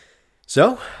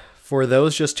So, for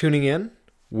those just tuning in,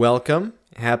 welcome.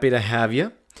 Happy to have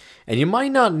you. And you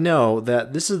might not know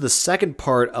that this is the second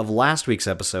part of last week's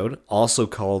episode, also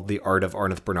called The Art of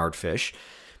Arnith Bernard Fish.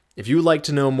 If you would like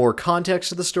to know more context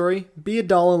to the story, be a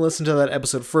doll and listen to that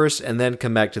episode first, and then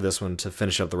come back to this one to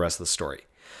finish up the rest of the story.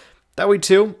 That way,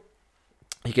 too,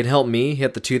 you can help me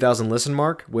hit the 2,000 listen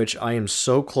mark, which I am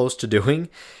so close to doing,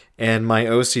 and my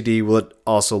OCD will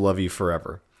also love you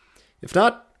forever. If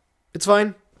not, it's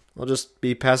fine. I'll just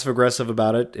be passive-aggressive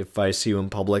about it if I see you in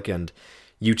public, and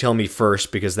you tell me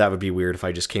first, because that would be weird if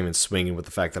I just came in swinging with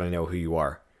the fact that I know who you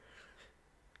are.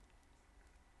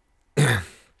 Is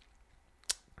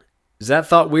that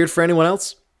thought weird for anyone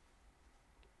else?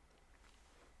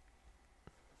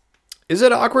 Is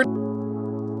it awkward?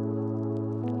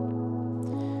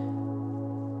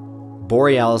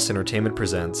 Borealis Entertainment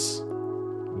presents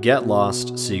Get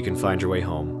Lost So You Can Find Your Way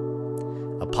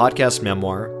Home, a podcast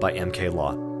memoir by M.K.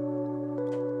 Lott.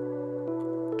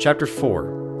 Chapter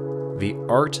 4, The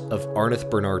Art of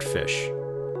Arnith Bernard Fish,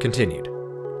 continued.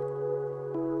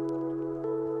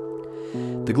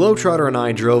 The Globetrotter and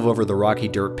I drove over the rocky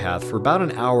dirt path for about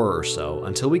an hour or so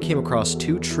until we came across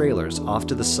two trailers off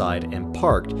to the side and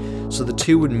parked so the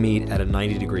two would meet at a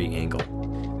 90-degree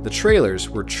angle. The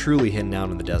trailers were truly hidden out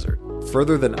in the desert,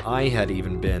 further than I had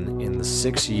even been in the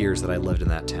 6 years that I lived in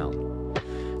that town.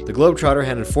 The Globetrotter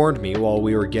had informed me while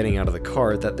we were getting out of the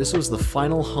car that this was the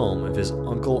final home of his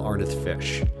uncle Arnith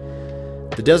Fish.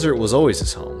 The desert was always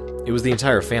his home. It was the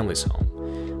entire family's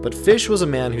home. But Fish was a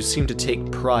man who seemed to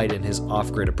take pride in his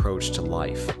off-grid approach to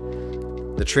life.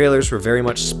 The trailers were very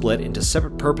much split into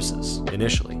separate purposes,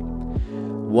 initially.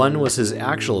 One was his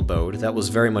actual abode that was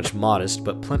very much modest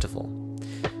but plentiful.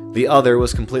 The other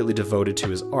was completely devoted to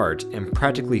his art and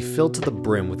practically filled to the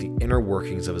brim with the inner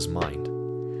workings of his mind.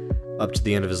 Up to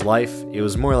the end of his life, it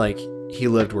was more like he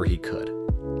lived where he could.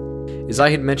 As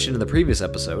I had mentioned in the previous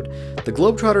episode, the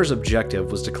Globetrotter's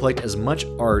objective was to collect as much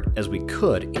art as we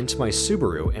could into my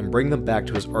Subaru and bring them back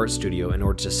to his art studio in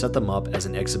order to set them up as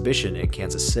an exhibition in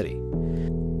Kansas City.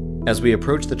 As we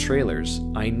approached the trailers,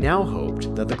 I now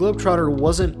hoped that the Globetrotter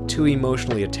wasn't too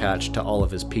emotionally attached to all of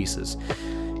his pieces,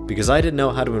 because I didn't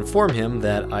know how to inform him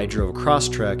that I drove a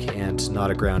Crosstrek and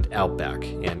not a ground Outback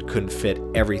and couldn't fit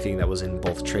everything that was in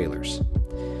both trailers.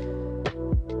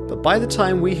 But by the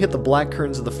time we hit the black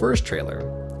curtains of the first trailer,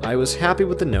 I was happy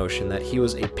with the notion that he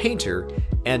was a painter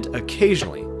and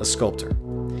occasionally a sculptor.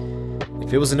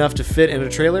 If it was enough to fit in a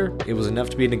trailer, it was enough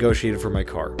to be negotiated for my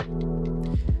car.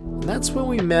 And that's when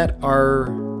we met our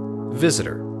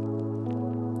visitor.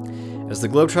 As the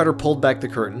Globetrotter pulled back the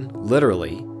curtain,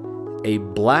 literally, a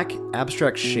black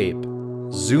abstract shape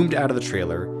zoomed out of the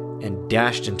trailer and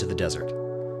dashed into the desert.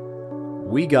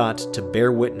 We got to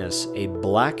bear witness a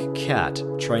black cat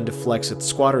trying to flex its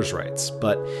squatter's rights,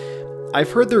 but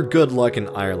I've heard they're good luck in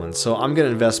Ireland, so I'm going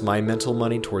to invest my mental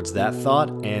money towards that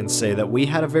thought and say that we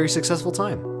had a very successful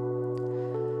time.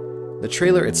 The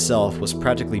trailer itself was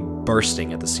practically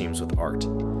bursting at the seams with art.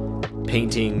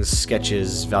 Paintings,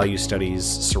 sketches, value studies,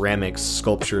 ceramics,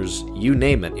 sculptures, you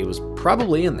name it, it was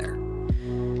probably in there.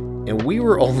 And we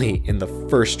were only in the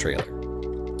first trailer.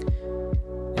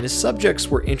 And his subjects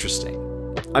were interesting.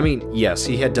 I mean, yes,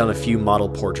 he had done a few model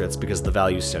portraits because of the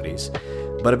value studies,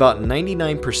 but about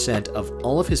 99% of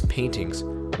all of his paintings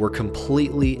were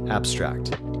completely abstract.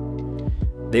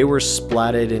 They were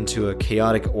splatted into a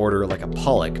chaotic order like a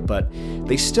Pollock, but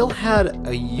they still had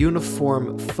a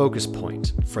uniform focus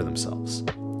point for themselves.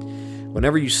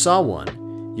 Whenever you saw one,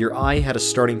 your eye had a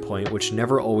starting point which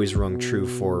never always rung true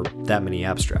for that many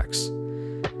abstracts.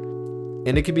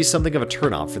 And it could be something of a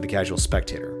turnoff for the casual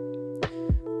spectator.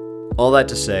 All that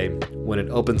to say, when it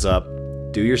opens up,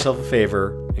 do yourself a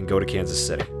favor and go to Kansas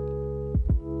City.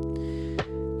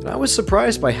 And I was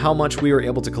surprised by how much we were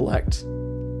able to collect.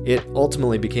 It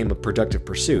ultimately became a productive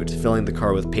pursuit, filling the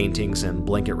car with paintings and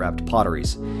blanket-wrapped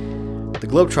potteries. The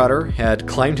Globetrotter had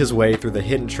climbed his way through the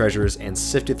hidden treasures and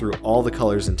sifted through all the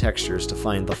colors and textures to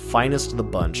find the finest of the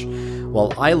bunch,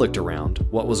 while I looked around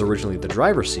what was originally the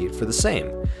driver's seat for the same,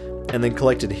 and then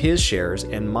collected his shares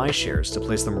and my shares to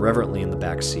place them reverently in the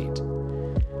back seat.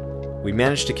 We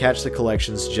managed to catch the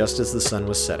collections just as the sun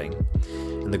was setting,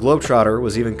 and the Globetrotter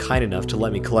was even kind enough to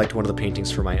let me collect one of the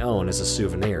paintings for my own as a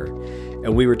souvenir,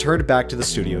 and we returned back to the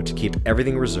studio to keep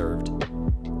everything reserved,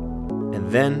 and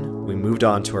then we moved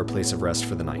on to our place of rest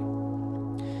for the night.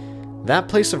 That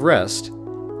place of rest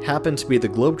happened to be the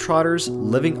Globetrotter's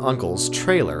living uncle's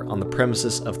trailer on the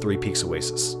premises of Three Peaks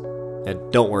Oasis.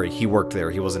 And don't worry, he worked there,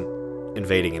 he wasn't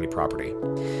invading any property.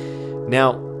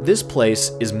 Now, this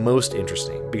place is most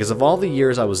interesting because of all the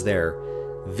years I was there,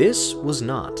 this was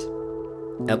not.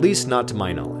 At least not to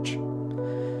my knowledge.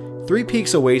 Three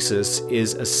Peaks Oasis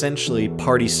is essentially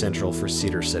party central for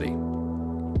Cedar City.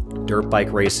 Dirt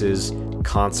bike races,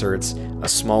 concerts, a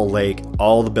small lake,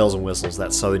 all the bells and whistles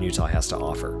that Southern Utah has to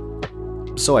offer.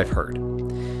 So I've heard.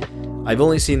 I've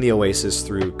only seen the Oasis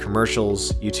through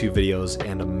commercials, YouTube videos,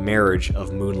 and a marriage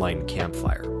of moonlight and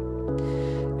campfire.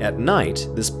 At night,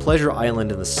 this pleasure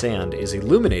island in the sand is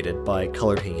illuminated by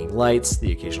colored hanging lights,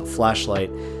 the occasional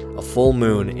flashlight, a full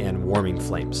moon, and warming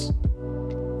flames.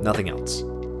 Nothing else.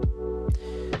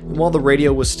 And while the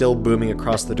radio was still booming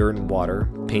across the dirt and water,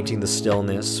 painting the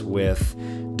stillness with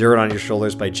Dirt on Your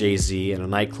Shoulders by Jay-Z and a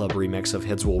nightclub remix of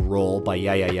Heads Will Roll by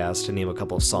Yeah Yeah Yeahs, to name a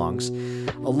couple of songs,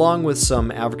 along with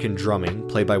some African drumming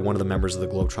played by one of the members of the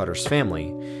Globetrotters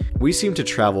family, we seemed to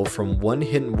travel from one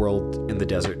hidden world in the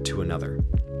desert to another.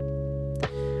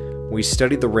 We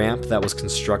studied the ramp that was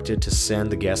constructed to send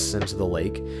the guests into the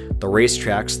lake, the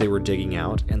racetracks they were digging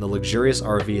out, and the luxurious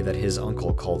RV that his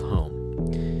uncle called home.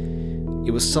 It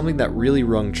was something that really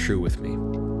rung true with me.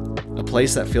 A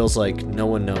place that feels like no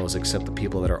one knows except the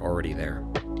people that are already there.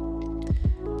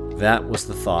 That was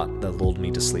the thought that lulled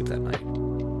me to sleep that night.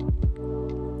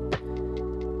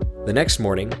 The next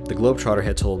morning, the Globetrotter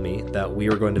had told me that we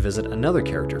were going to visit another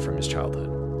character from his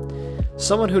childhood.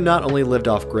 Someone who not only lived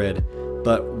off-grid,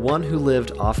 but one who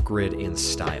lived off-grid in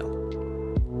style.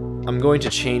 I'm going to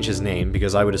change his name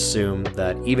because I would assume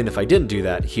that even if I didn't do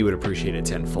that, he would appreciate it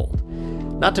tenfold.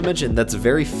 Not to mention, that's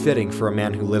very fitting for a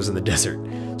man who lives in the desert,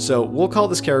 so we'll call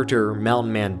this character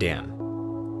Mountain Man Dan.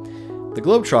 The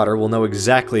Globetrotter will know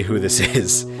exactly who this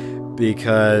is,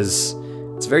 because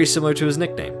it's very similar to his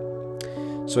nickname.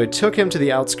 So I took him to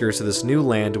the outskirts of this new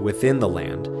land within the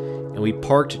land, and we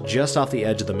parked just off the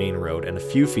edge of the main road and a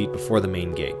few feet before the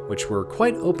main gate, which were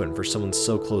quite open for someone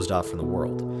so closed off from the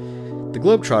world. The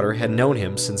Globetrotter had known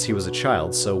him since he was a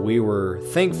child, so we were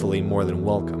thankfully more than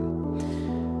welcome.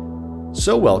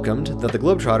 So welcomed that the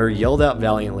Globetrotter yelled out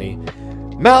valiantly,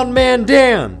 "Mountain Man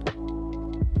Dan!"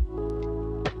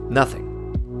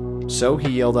 Nothing. So he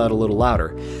yelled out a little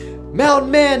louder, "Mountain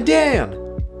Man Dan!"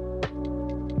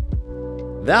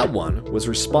 That one was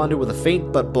responded with a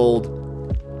faint but bold,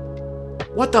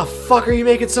 "What the fuck are you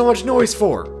making so much noise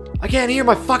for? I can't hear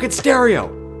my fucking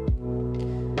stereo!"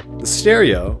 The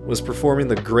stereo was performing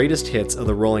the greatest hits of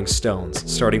the Rolling Stones,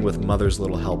 starting with Mother's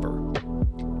Little Helper.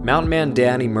 Mountain Man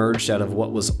Dan emerged out of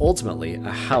what was ultimately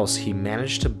a house he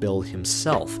managed to build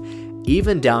himself,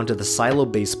 even down to the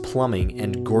silo-based plumbing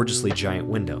and gorgeously giant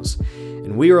windows,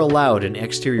 and we were allowed an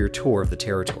exterior tour of the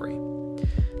territory.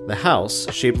 The house,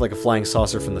 shaped like a flying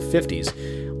saucer from the 50s,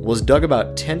 was dug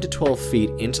about 10 to 12 feet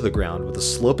into the ground with a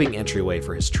sloping entryway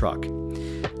for his truck.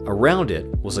 Around it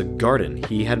was a garden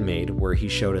he had made where he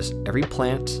showed us every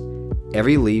plant,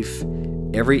 every leaf,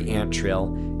 every ant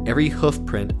trail, every hoof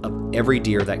print of every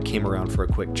deer that came around for a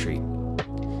quick treat.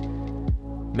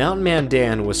 Mountain Man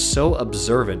Dan was so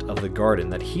observant of the garden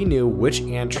that he knew which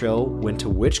ant trail went to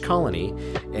which colony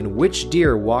and which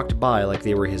deer walked by like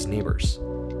they were his neighbors.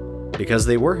 Because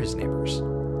they were his neighbors.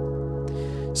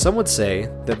 Some would say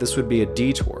that this would be a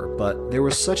detour, but there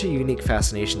was such a unique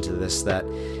fascination to this that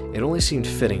it only seemed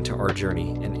fitting to our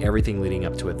journey and everything leading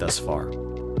up to it thus far.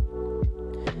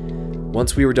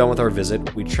 Once we were done with our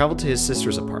visit, we traveled to his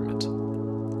sister's apartment.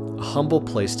 A humble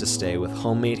place to stay with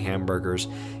homemade hamburgers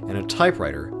and a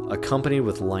typewriter accompanied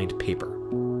with lined paper.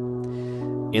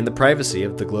 In the privacy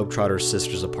of the Globetrotter's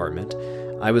sister's apartment,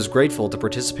 I was grateful to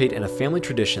participate in a family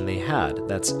tradition they had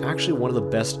that's actually one of the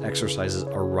best exercises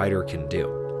a writer can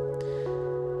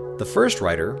do. The first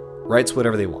writer writes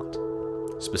whatever they want,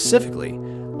 specifically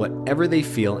whatever they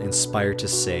feel inspired to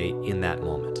say in that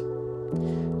moment.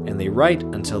 And they write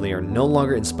until they are no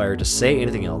longer inspired to say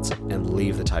anything else and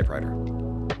leave the typewriter.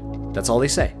 That's all they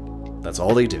say. That's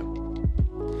all they do.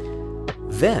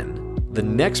 Then, the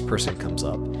next person comes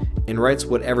up and writes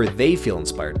whatever they feel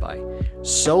inspired by,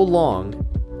 so long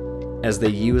as they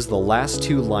use the last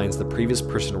two lines the previous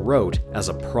person wrote as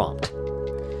a prompt.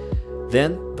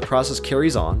 Then, the process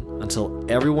carries on until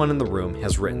everyone in the room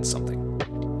has written something.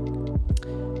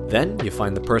 Then, you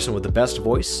find the person with the best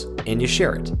voice and you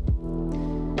share it.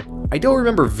 I don't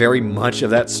remember very much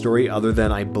of that story other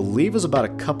than I believe it was about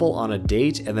a couple on a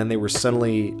date and then they were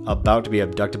suddenly about to be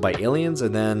abducted by aliens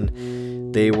and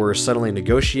then they were suddenly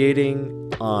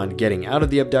negotiating on getting out of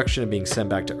the abduction and being sent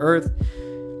back to Earth.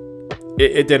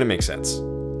 It didn't make sense.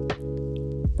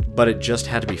 But it just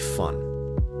had to be fun.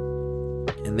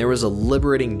 And there was a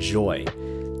liberating joy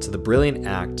to the brilliant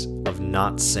act of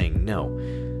not saying no.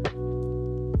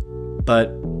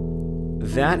 But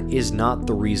that is not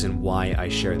the reason why I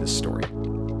share this story.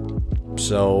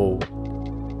 So,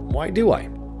 why do I?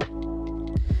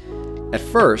 At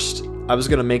first, I was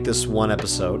going to make this one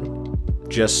episode,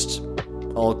 just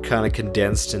all kind of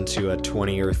condensed into a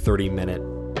 20 or 30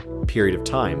 minute period of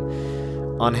time,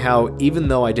 on how even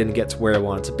though I didn't get to where I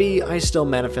wanted to be, I still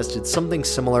manifested something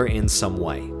similar in some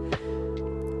way.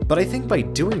 But I think by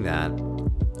doing that,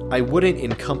 I wouldn't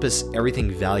encompass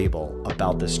everything valuable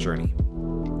about this journey.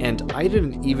 And I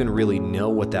didn't even really know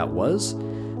what that was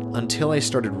until I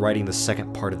started writing the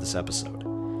second part of this episode.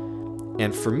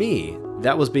 And for me,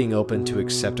 that was being open to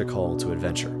accept a call to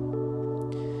adventure.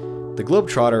 The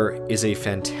Globetrotter is a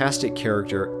fantastic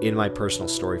character in my personal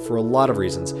story for a lot of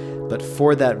reasons, but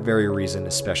for that very reason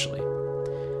especially.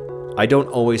 I don't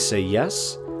always say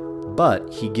yes,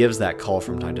 but he gives that call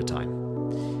from time to time.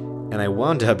 And I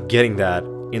wound up getting that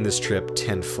in this trip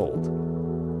tenfold.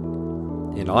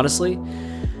 And honestly,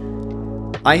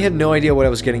 I had no idea what I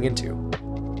was getting into.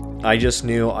 I just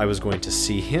knew I was going to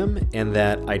see him and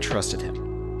that I trusted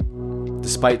him.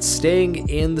 Despite staying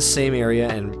in the same area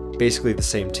and basically the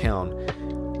same town,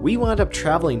 we wound up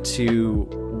traveling to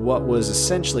what was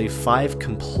essentially 5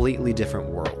 completely different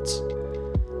worlds.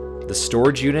 The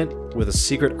storage unit with a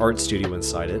secret art studio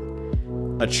inside it,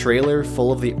 a trailer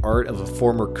full of the art of a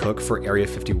former cook for Area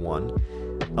 51,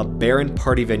 a barren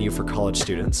party venue for college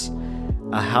students,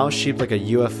 a house shaped like a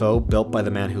UFO built by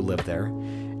the man who lived there,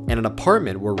 and an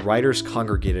apartment where writers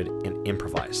congregated and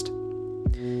improvised.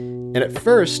 And at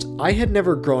first, I had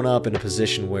never grown up in a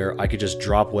position where I could just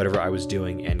drop whatever I was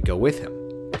doing and go with him.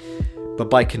 But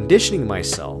by conditioning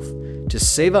myself to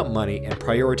save up money and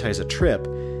prioritize a trip,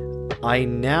 I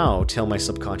now tell my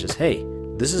subconscious, hey,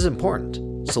 this is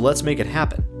important, so let's make it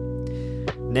happen.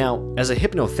 Now, as a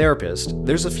hypnotherapist,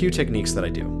 there's a few techniques that I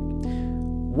do.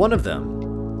 One of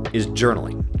them is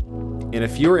journaling. And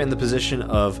if you're in the position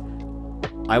of,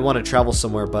 I want to travel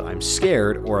somewhere but I'm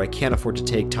scared or I can't afford to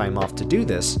take time off to do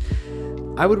this,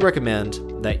 I would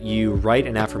recommend that you write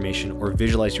an affirmation or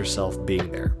visualize yourself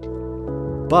being there.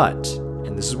 But,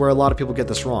 and this is where a lot of people get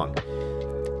this wrong,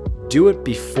 do it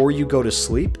before you go to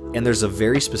sleep, and there's a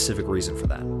very specific reason for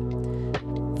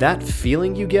that. That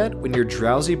feeling you get when you're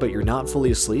drowsy but you're not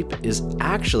fully asleep is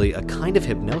actually a kind of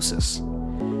hypnosis.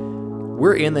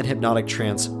 We're in that hypnotic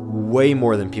trance way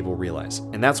more than people realize,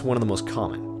 and that's one of the most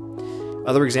common.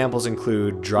 Other examples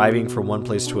include driving from one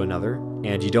place to another,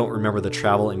 and you don't remember the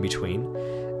travel in between,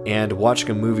 and watching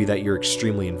a movie that you're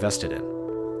extremely invested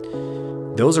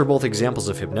in. Those are both examples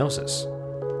of hypnosis.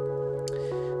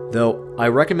 Though, I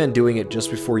recommend doing it just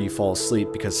before you fall asleep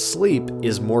because sleep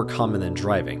is more common than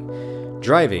driving.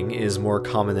 Driving is more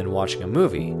common than watching a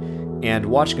movie, and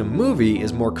watching a movie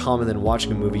is more common than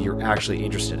watching a movie you're actually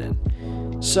interested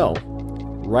in. So,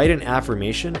 write an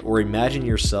affirmation or imagine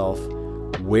yourself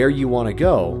where you want to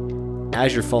go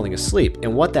as you're falling asleep.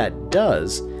 And what that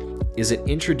does is it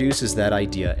introduces that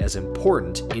idea as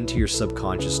important into your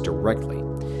subconscious directly.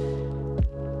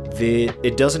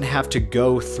 It doesn't have to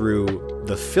go through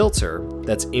the filter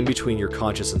that's in between your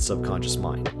conscious and subconscious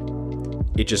mind.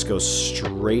 It just goes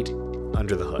straight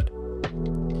under the hood.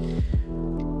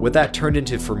 What that turned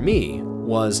into for me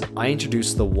was I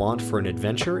introduced the want for an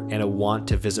adventure and a want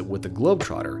to visit with the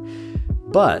Globetrotter,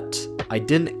 but I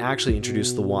didn't actually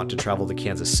introduce the want to travel to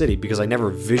Kansas City because I never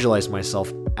visualized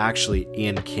myself actually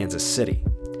in Kansas City.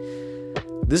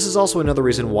 This is also another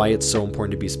reason why it's so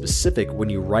important to be specific when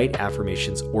you write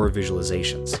affirmations or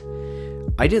visualizations.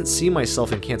 I didn't see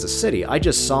myself in Kansas City, I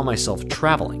just saw myself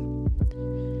traveling.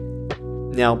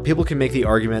 Now, people can make the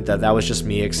argument that that was just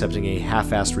me accepting a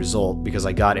half-assed result because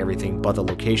I got everything but the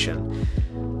location.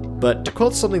 But to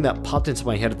quote something that popped into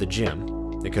my head at the gym,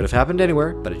 it could have happened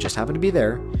anywhere, but it just happened to be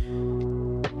there.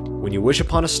 When you wish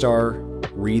upon a star,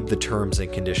 read the terms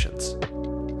and conditions.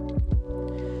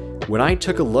 When I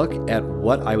took a look at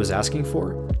what I was asking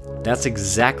for, that's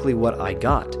exactly what I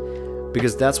got,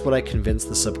 because that's what I convinced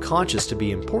the subconscious to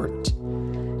be important.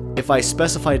 If I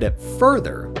specified it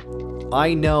further,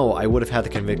 I know I would have had the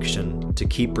conviction to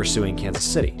keep pursuing Kansas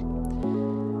City.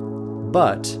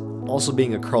 But, also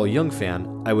being a Carl Jung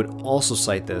fan, I would also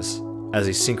cite this as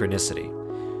a synchronicity,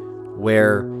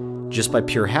 where, just by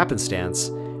pure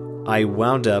happenstance, I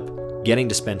wound up getting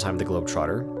to spend time with the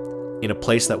Globetrotter in a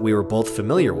place that we were both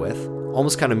familiar with,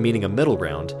 almost kind of meeting a middle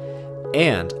ground,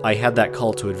 and I had that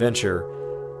call to adventure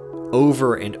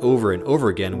over and over and over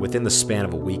again within the span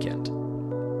of a weekend.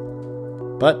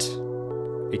 But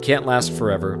it can't last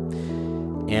forever,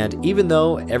 and even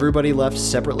though everybody left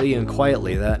separately and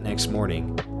quietly that next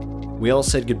morning, we all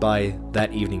said goodbye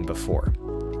that evening before.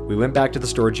 We went back to the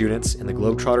storage units in the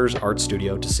Globetrotter's art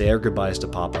studio to say our goodbyes to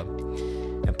Papa,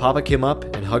 and Papa came up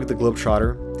and hugged the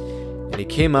Globetrotter, and he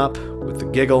came up with a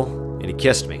giggle and he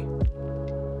kissed me.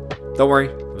 Don't worry,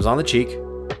 it was on the cheek.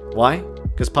 Why?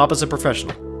 because Papa's a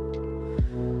professional.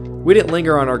 We didn't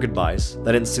linger on our goodbyes.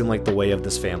 That didn't seem like the way of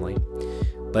this family.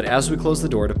 But as we closed the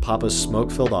door to Papa's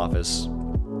smoke-filled office,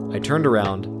 I turned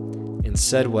around and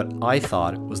said what I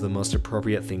thought was the most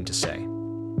appropriate thing to say.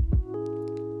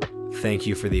 Thank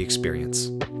you for the experience.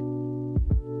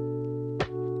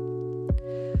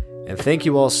 And thank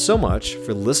you all so much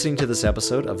for listening to this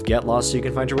episode of Get Lost So You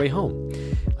Can Find Your Way Home.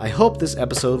 I hope this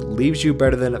episode leaves you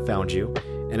better than it found you,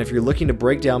 and if you're looking to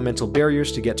break down mental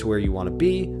barriers to get to where you want to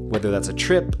be, whether that's a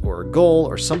trip or a goal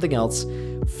or something else,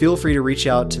 feel free to reach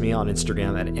out to me on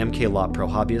Instagram at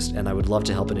mklotprohobbyist, and I would love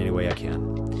to help in any way I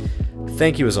can.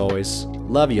 Thank you as always,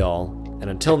 love y'all, and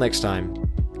until next time,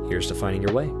 here's to finding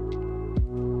your way.